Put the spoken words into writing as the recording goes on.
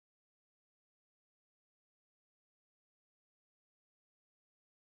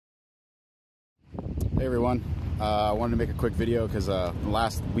Hey everyone, I wanted to make a quick video because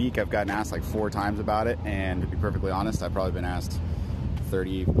last week I've gotten asked like 4 times about it, and to be perfectly honest, I've probably been asked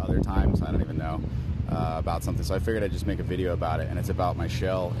 30 other times, I don't even know, about something. So I figured I'd just make a video about it, and it's about my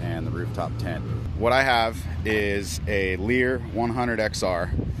shell and the rooftop tent. What I have is a Lear 100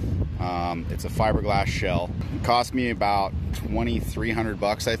 XR. It's a fiberglass shell. It cost me about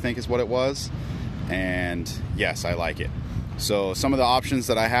 $2,300 I think is what it was, and yes, I like it. So some of the options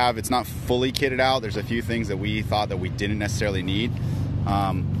that I have, it's not fully kitted out. There's a few things that we thought that we didn't necessarily need.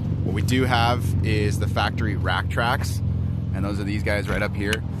 What we do have is the factory rack tracks, and those are these guys right up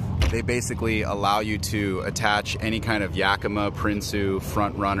here. They basically allow you to attach any kind of Yakima, Prinsu,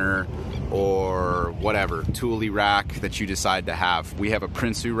 front runner, or whatever, Thule rack that you decide to have. We have a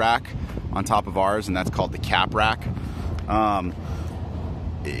Prinsu rack on top of ours, and that's called the cap rack.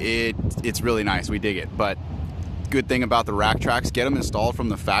 It's really nice, we dig it. But good thing about the rack tracks, get them installed from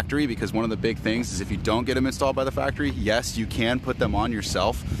the factory, because one of the big things is if you don't get them installed by the factory, yes, you can put them on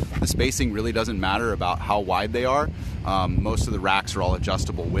yourself. The spacing really doesn't matter about how wide they are. Most of the racks are all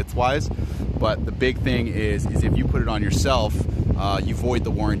adjustable width-wise, but the big thing is if you put it on yourself, you void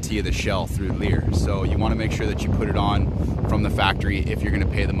the warranty of the shell through Lear. So you want to make sure that you put it on from the factory if you're going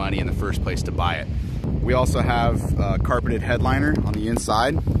to pay the money in the first place to buy it. We also have a carpeted headliner on the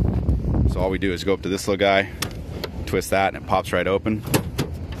inside. So all we do is go up to this little guy, twist that, and it pops right open.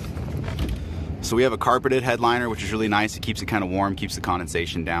 So we have a carpeted headliner, which is really nice. It keeps it kind of warm, keeps the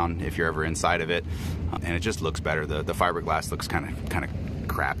condensation down if you're ever inside of it, and it just looks better. The fiberglass looks kind of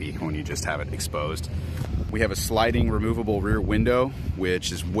crappy when you just have it exposed. We have a sliding removable rear window,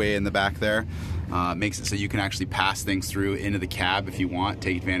 which is way in the back there. Makes it so you can actually pass things through into the cab if you want,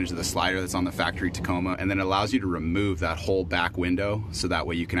 take advantage of the slider that's on the factory Tacoma, and then it allows you to remove that whole back window, so that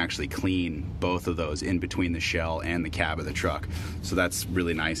way you can actually clean both of those in between the shell and the cab of the truck. So that's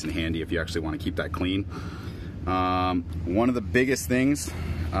really nice and handy if you actually want to keep that clean. One of the biggest things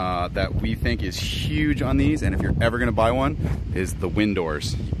that we think is huge on these, and if you're ever gonna buy one, is the wind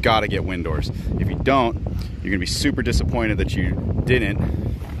doors. You gotta get wind doors. If you don't, you're gonna be super disappointed that you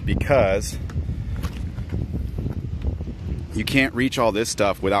didn't, because you can't reach all this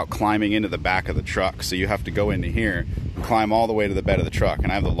stuff without climbing into the back of the truck. So you have to go into here and climb all the way to the bed of the truck.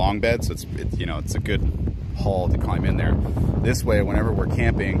 And I have the long bed, so it's a good haul to climb in there. This way, whenever we're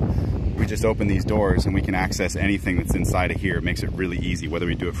camping, we just open these doors and we can access anything that's inside of here. It makes it really easy, whether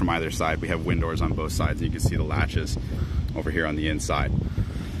we do it from either side. We have wind doors on both sides, and you can see the latches over here on the inside.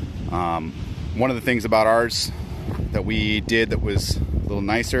 One of the things about ours that we did that was a little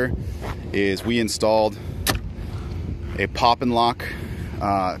nicer is we installed a pop and lock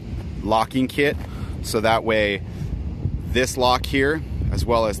locking kit, so that way this lock here, as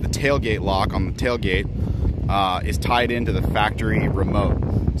well as the tailgate lock on the tailgate, is tied into the factory remote.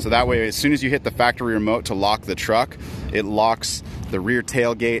 So that way, as soon as you hit the factory remote to lock the truck, it locks the rear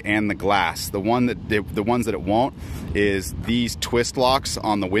tailgate and the glass. The ones that it won't is these twist locks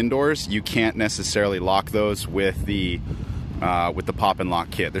on the wind doors. You can't necessarily lock those with the pop and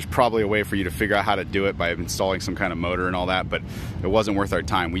lock kit. There's probably a way for you to figure out how to do it by installing some kind of motor and all that, but it wasn't worth our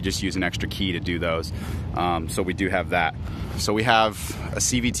time. We just use an extra key to do those. So we do have that. So we have a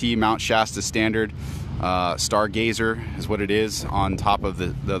CVT mount Shasta standard Stargazer is what it is on top of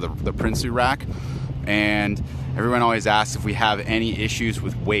the Prinsu rack. And everyone always asks if we have any issues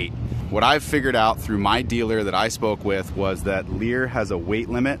with weight. What I've figured out through my dealer that I spoke with was that Lear has a weight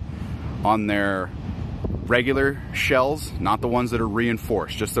limit on their regular shells, not the ones that are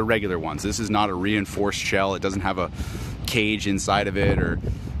reinforced, just the regular ones. This is not a reinforced shell. It doesn't have a cage inside of it, or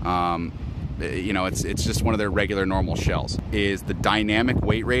it's just one of their regular normal shells. Is the dynamic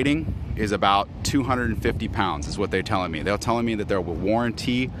weight rating is about 250 pounds is what they're telling me. They're telling me that there will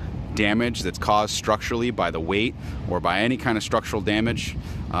warranty damage that's caused structurally by the weight or by any kind of structural damage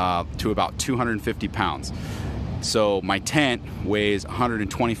to about 250 pounds. So my tent weighs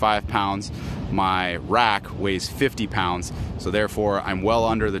 125 pounds, my rack weighs 50 pounds, so therefore I'm well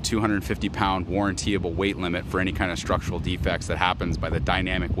under the 250 pound warrantyable weight limit for any kind of structural defects that happens by the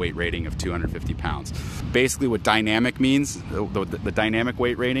dynamic weight rating of 250 pounds. Basically what dynamic means, the dynamic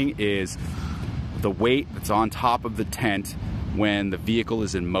weight rating is the weight that's on top of the tent when the vehicle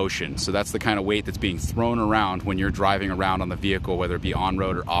is in motion. So that's the kind of weight that's being thrown around when you're driving around on the vehicle, whether it be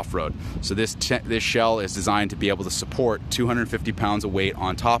on-road or off-road. So this shell is designed to be able to support 250 pounds of weight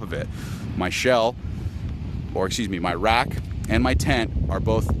on top of it. My rack and my tent are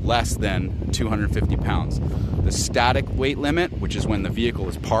both less than 250 pounds. The static weight limit, which is when the vehicle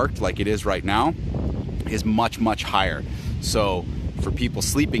is parked like it is right now, is much, much higher. So for people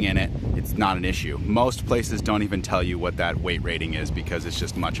sleeping in it, it's not an issue. Most places don't even tell you what that weight rating is because it's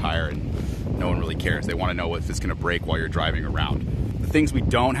just much higher and no one really cares. They want to know if it's going to break while you're driving around. The things we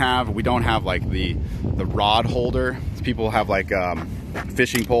don't have like the rod holder. People have like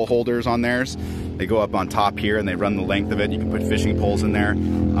fishing pole holders on theirs. They go up on top here and they run the length of it. You can put fishing poles in there.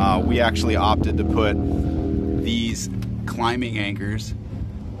 We actually opted to put these climbing anchors,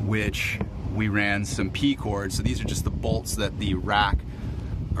 which we ran some P cords. So these are just the bolts that the rack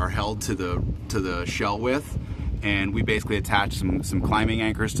are held to the shell with, and we basically attached some climbing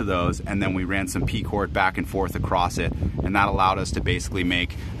anchors to those, and then we ran some P cord back and forth across it, and that allowed us to basically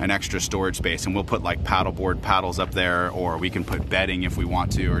make an extra storage space. And we'll put like paddleboard paddles up there, or we can put bedding if we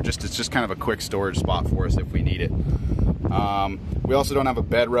want to, or it's just kind of a quick storage spot for us if we need it. We also don't have a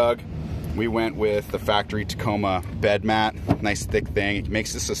bed rug. We went with the factory Tacoma bed mat, nice thick thing. It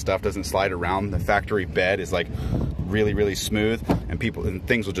makes this so stuff doesn't slide around. The factory bed is like really smooth, and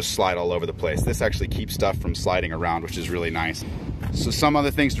things will just slide all over the place. This actually keeps stuff from sliding around, which is really nice. So some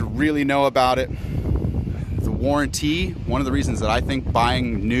other things to really know about it. The warranty, one of the reasons that I think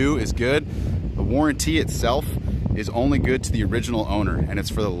buying new is good, the warranty itself is only good to the original owner, and it's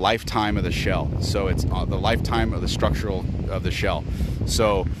for the lifetime of the shell. So it's the lifetime of the structural of the shell.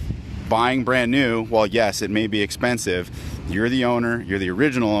 So buying brand new, well, yes, it may be expensive. You're the owner, you're the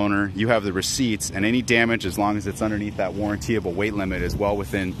original owner, you have the receipts, and any damage, as long as it's underneath that warrantyable weight limit, is well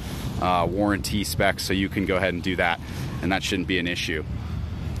within warranty specs, so you can go ahead and do that, and that shouldn't be an issue.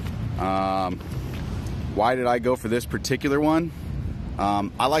 Why did I go for this particular one?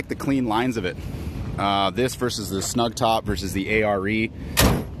 I like the clean lines of it. This versus the Snug Top versus the ARE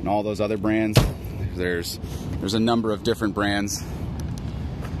and all those other brands. There's a number of different brands.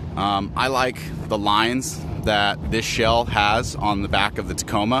 I like the lines that this shell has on the back of the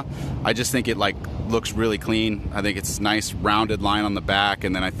Tacoma. I just think it like looks really clean. I think it's a nice rounded line on the back,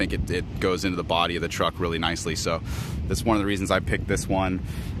 and then I think it goes into the body of the truck really nicely. So that's one of the reasons I picked this one.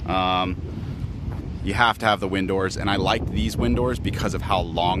 You have to have the wind doors, and I like these wind doors because of how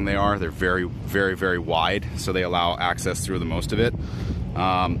long they are. They're very wide, so they allow access through the most of it.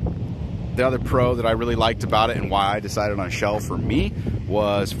 The other pro that I really liked about it, and why I decided on a shell for me,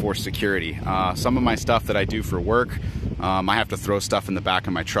 was for security. Some of my stuff that I do for work, I have to throw stuff in the back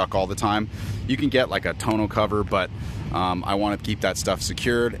of my truck all the time. You can get like a tonneau cover, but I want to keep that stuff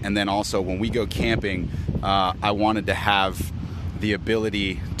secured. And then also when we go camping, I wanted to have the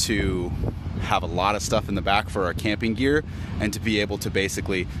ability to have a lot of stuff in the back for our camping gear, and to be able to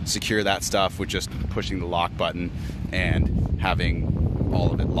basically secure that stuff with just pushing the lock button and having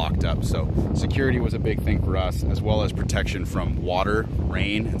all of it locked up. So security was a big thing for us, as well as protection from water,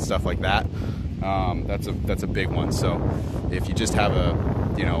 rain, and stuff like that. That's a big one. So if you just have a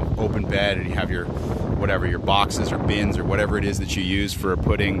open bed, and you have your your boxes or bins or whatever it is that you use for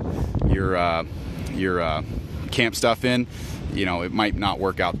putting your camp stuff in, it might not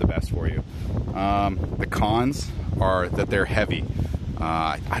work out the best for you. The cons are that they're heavy.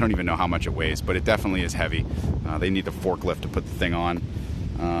 I don't even know how much it weighs, but it definitely is heavy. They need a forklift to put the thing on.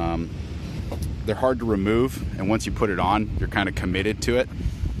 They're hard to remove, and once you put it on, you're kind of committed to it.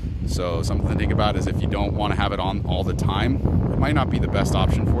 So something to think about is if you don't want to have it on all the time, it might not be the best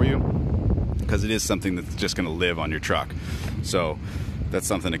option for you, because it is something that's just going to live on your truck. So that's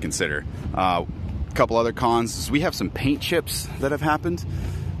something to consider. A couple other cons is we have some paint chips that have happened.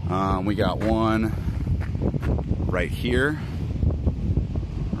 We got one right here,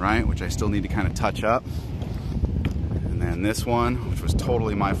 right, which I still need to kind of touch up. And then this one, which was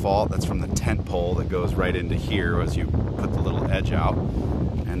totally my fault, that's from the tent pole that goes right into here as you put the little edge out.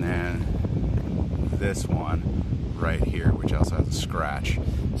 And then this one right here, which also has a scratch.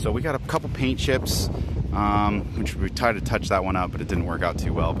 So we got a couple paint chips, which we tried to touch that one up, but it didn't work out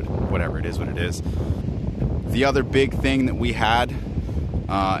too well, but whatever, it is what it is. The other big thing that we had,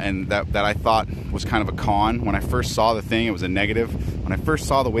 and that I thought was kind of a con, when I first saw the thing, it was a negative. When I first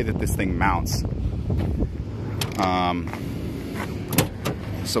saw the way that this thing mounts,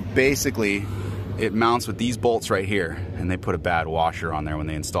 so basically it mounts with these bolts right here, and they put a bad washer on there when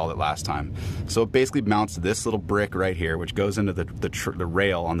they installed it last time. So it basically mounts to this little brick right here, which goes into the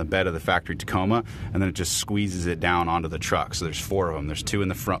rail on the bed of the factory Tacoma, and then it just squeezes it down onto the truck. So there's 4 of them. There's 2 in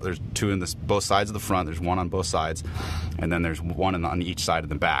the front, there's 2 in both sides of the front, there's 1 on both sides, and then there's 1 on each side of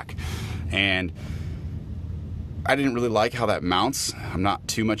the back. And I didn't really like how that mounts. I'm not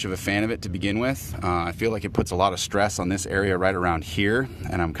too much of a fan of it to begin with. I feel like it puts a lot of stress on this area right around here,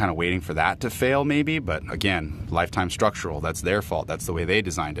 and I'm kind of waiting for that to fail maybe, but again, Lifetime Structural, that's their fault. That's the way they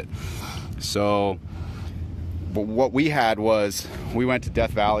designed it. So, but what we had was, we went to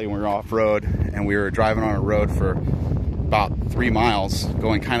Death Valley and we were off-road, and we were driving on a road for about 3 miles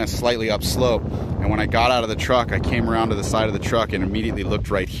going kind of slightly upslope. And when I got out of the truck, I came around to the side of the truck and immediately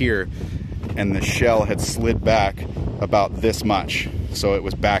looked right here, and the shell had slid back about this much. So it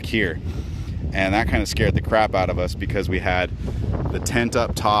was back here. And that kind of scared the crap out of us because we had the tent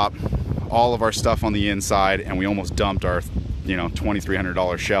up top, all of our stuff on the inside, and we almost dumped our, you know,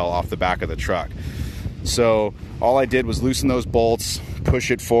 $2,300 shell off the back of the truck. So all I did was loosen those bolts, push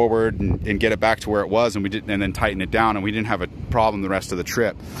it forward, and get it back to where it was, and then tighten it down, and we didn't have a problem the rest of the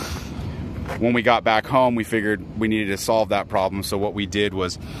trip. When we got back home, we figured we needed to solve that problem. So what we did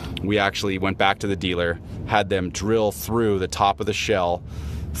was we actually went back to the dealer, had them drill through the top of the shell,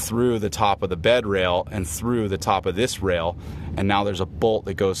 through the top of the bed rail, and through the top of this rail. And now there's a bolt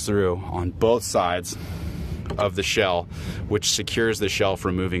that goes through on both sides of the shell, which secures the shell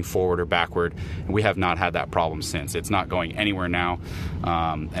from moving forward or backward. And we have not had that problem since. It's not going anywhere now,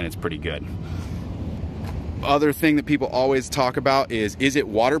 and it's pretty good. Other thing that people always talk about is it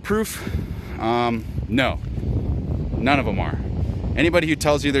waterproof? No, none of them are. Anybody who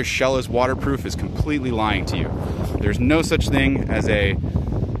tells you their shell is waterproof is completely lying to you. There's no such thing as a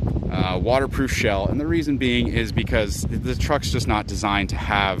waterproof shell, and the reason being is because the truck's just not designed to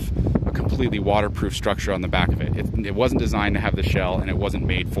have a completely waterproof structure on the back of it. It wasn't designed to have the shell, and it wasn't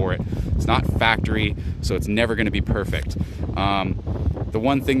made for it. It's not factory, so it's never going to be perfect. The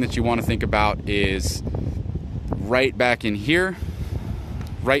one thing that you want to think about is right back in here,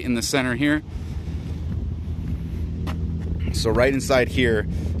 right in the center here. So right inside here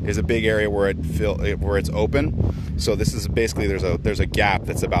is a big area where it's open. So this is basically, there's a gap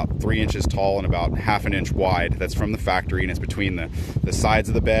that's about 3 inches tall and about ½ an inch wide. That's from the factory, and it's between the sides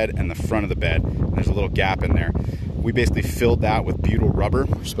of the bed and the front of the bed. And there's a little gap in there. We basically filled that with butyl rubber,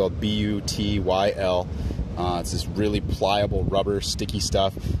 spelled B-U-T-Y-L. It's this really pliable rubber, sticky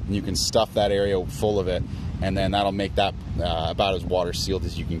stuff, and you can stuff that area full of it, and then that'll make that about as water sealed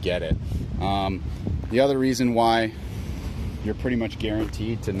as you can get it. The other reason why you're pretty much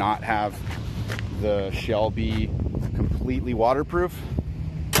guaranteed to not have the shell be completely waterproof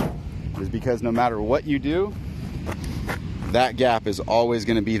is because no matter what you do, that gap is always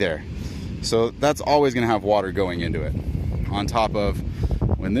going to be there. So that's always going to have water going into it. On top of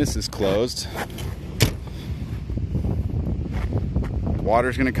when this is closed,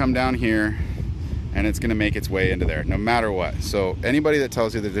 water's going to come down here and it's going to make its way into there no matter what. So anybody that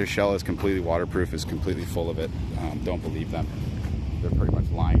tells you that their shell is completely waterproof is completely full of it. Don't believe them. They're pretty much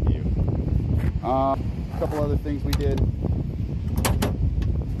lying to you. A couple other things we did.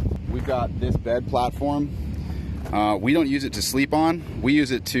 We've got this bed platform. We don't use it to sleep on. We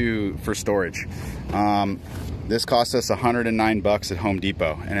use it for storage. This cost us $109 at Home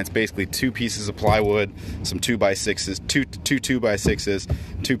Depot, and it's basically 2 pieces of plywood, some 2x6s, two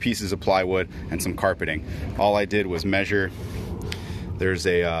 2x6s, 2 pieces of plywood, and some carpeting. All I did was measure. There's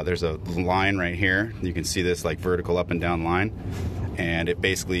a line right here. You can see this like vertical up and down line, and it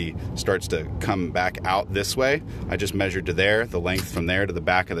basically starts to come back out this way. I just measured to there, the length from there to the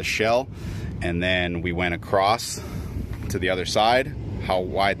back of the shell, and then we went across to the other side, how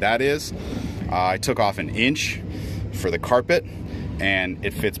wide that is. I took off 1 inch for the carpet, and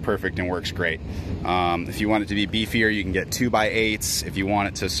it fits perfect and works great. If you want it to be beefier, you can get 2x8s. If you want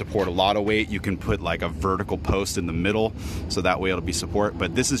it to support a lot of weight, you can put like a vertical post in the middle, so that way it'll be support.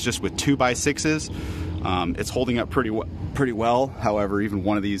 But this is just with 2x6s. It's holding up pretty well. However, even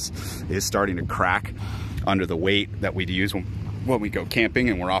one of these is starting to crack under the weight that we'd use when we go camping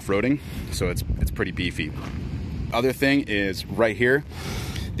and we're off-roading. So it's pretty beefy. Other thing is right here,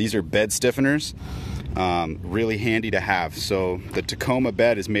 these are bed stiffeners. Really handy to have. So the Tacoma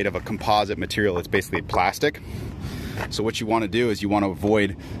bed is made of a composite material. It's basically plastic. So what you want to do is you want to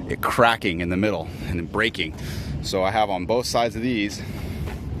avoid it cracking in the middle and then breaking. So I have on both sides of these,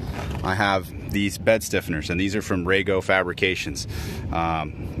 I have these bed stiffeners, and these are from Rego Fabrications.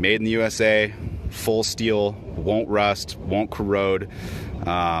 Made in the USA, full steel, won't rust, won't corrode.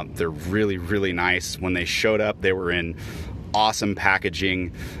 They're really, really nice. When they showed up, they were in awesome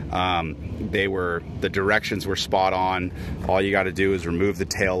packaging. The directions were spot on. All you got to do is remove the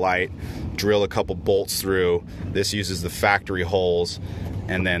tail light, drill a couple bolts through. This uses the factory holes,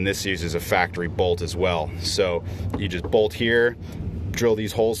 and then this uses a factory bolt as well. So you just bolt here, drill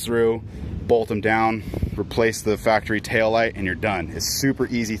these holes through, bolt them down, replace the factory tail light, and you're done. It's a super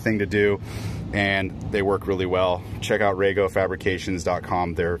easy thing to do, and they work really well. Check out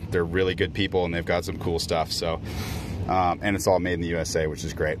RegoFabrications.com. They're really good people, and they've got some cool stuff. So and it's all made in the USA, which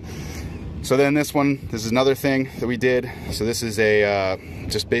is great. So then this is another thing that we did. So this is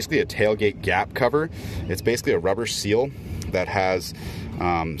just basically a tailgate gap cover. It's basically a rubber seal that has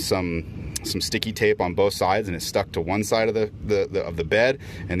some some sticky tape on both sides, and it's stuck to one side of the bed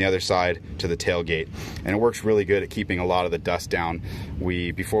and the other side to the tailgate, and it works really good at keeping a lot of the dust down.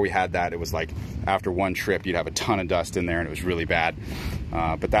 Before we had that, it was like after one trip you'd have a ton of dust in there and it was really bad,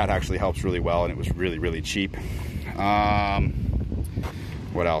 but that actually helps really well, and it was really cheap.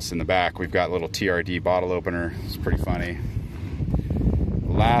 What else in the back? We've got a little TRD bottle opener. It's pretty funny.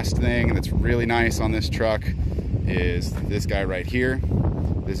 Last thing that's really nice on this truck is this guy right here.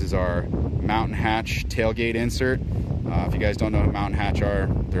 This is our Mountain Hatch tailgate insert. If you guys don't know who Mountain Hatch are,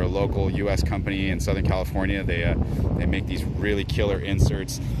 they're a local US company in Southern California. They make these really killer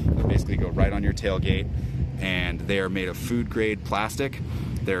inserts that basically go right on your tailgate, and they are made of food grade plastic.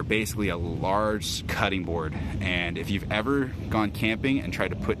 They're basically a large cutting board, and if you've ever gone camping and tried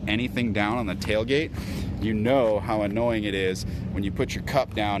to put anything down on the tailgate, you know how annoying it is when you put your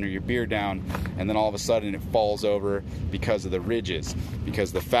cup down or your beer down and then all of a sudden it falls over because of the ridges,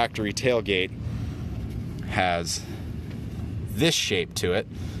 because the factory tailgate has this shape to it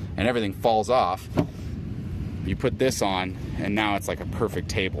and everything falls off. You put this on and now it's like a perfect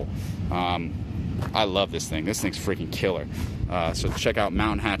table. I love this thing. This thing's freaking killer. So check out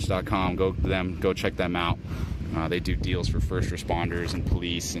mountainhatch.com. Go to them. Go check them out. They do deals for first responders and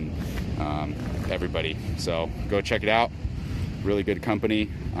police and everybody. So go check it out. Really good company.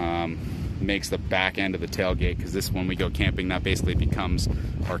 Makes the back end of the tailgate, because this, when we go camping, that basically becomes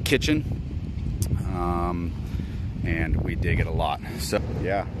our kitchen. And we dig it a lot. So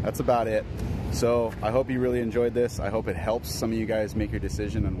yeah, that's about it. So I hope you really enjoyed this. I hope it helps some of you guys make your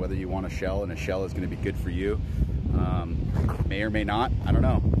decision on whether you want a shell, and a shell is going to be good for you. May or may not, I don't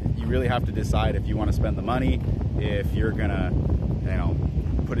know. You really have to decide if you want to spend the money, if you're gonna, you know,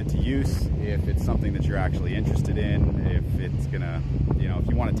 put it to use, if it's something that you're actually interested in, if it's gonna, you know, if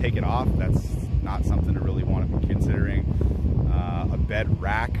you want to take it off, that's not something to really want to be considering. A bed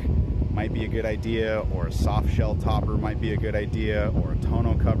rack might be a good idea, or a soft shell topper might be a good idea, or a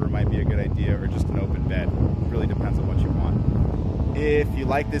tonneau cover might be a good idea, or just an open bed. It really depends on what you want. If you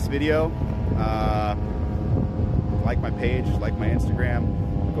like this video, like my page, like my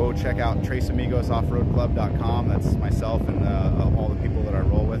Instagram, go check out TresAmigosOffroadClub.com. That's myself and all the people that I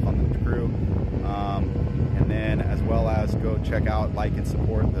roll with on the crew. And then as well as go check out, like, and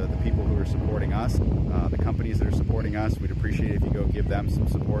support the people who are supporting us, the companies that are supporting us. We'd appreciate it if you go give them some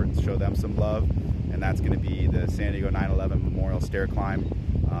support and show them some love. And that's going to be the San Diego 9/11 Memorial Stair Climb.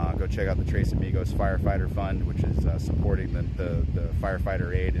 Go check out the Tres Amigos Firefighter Fund, which is supporting the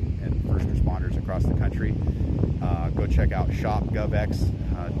FirefighterAid and first responders across the country. Go check out Shop GovX.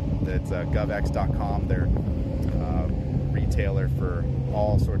 That's govx.com. They're retailer for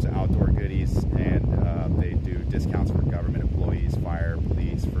all sorts of outdoor goodies, and they do discounts for government employees, fire,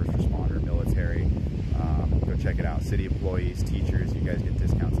 police, first responder, military. Go check it out. City employees, teachers, you guys get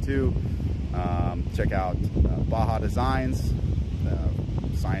discounts too. Check out Baja Designs,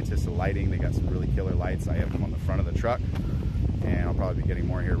 Scientists of Lighting. They got some really killer lights. I have them on the front of the truck, and I'll probably be getting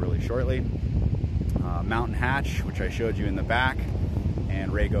more here really shortly. Mountain Hatch, which I showed you in the back,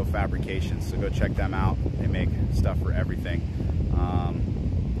 and Rego Fabrications. So go check them out. They make stuff for everything.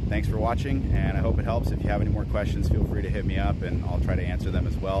 Thanks for watching, and I hope it helps. If you have any more questions, feel free to hit me up, and I'll try to answer them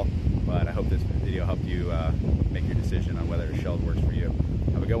as well. But I hope this video helped you make your decision on whether a shell works for you.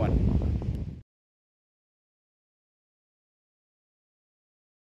 Have a good one.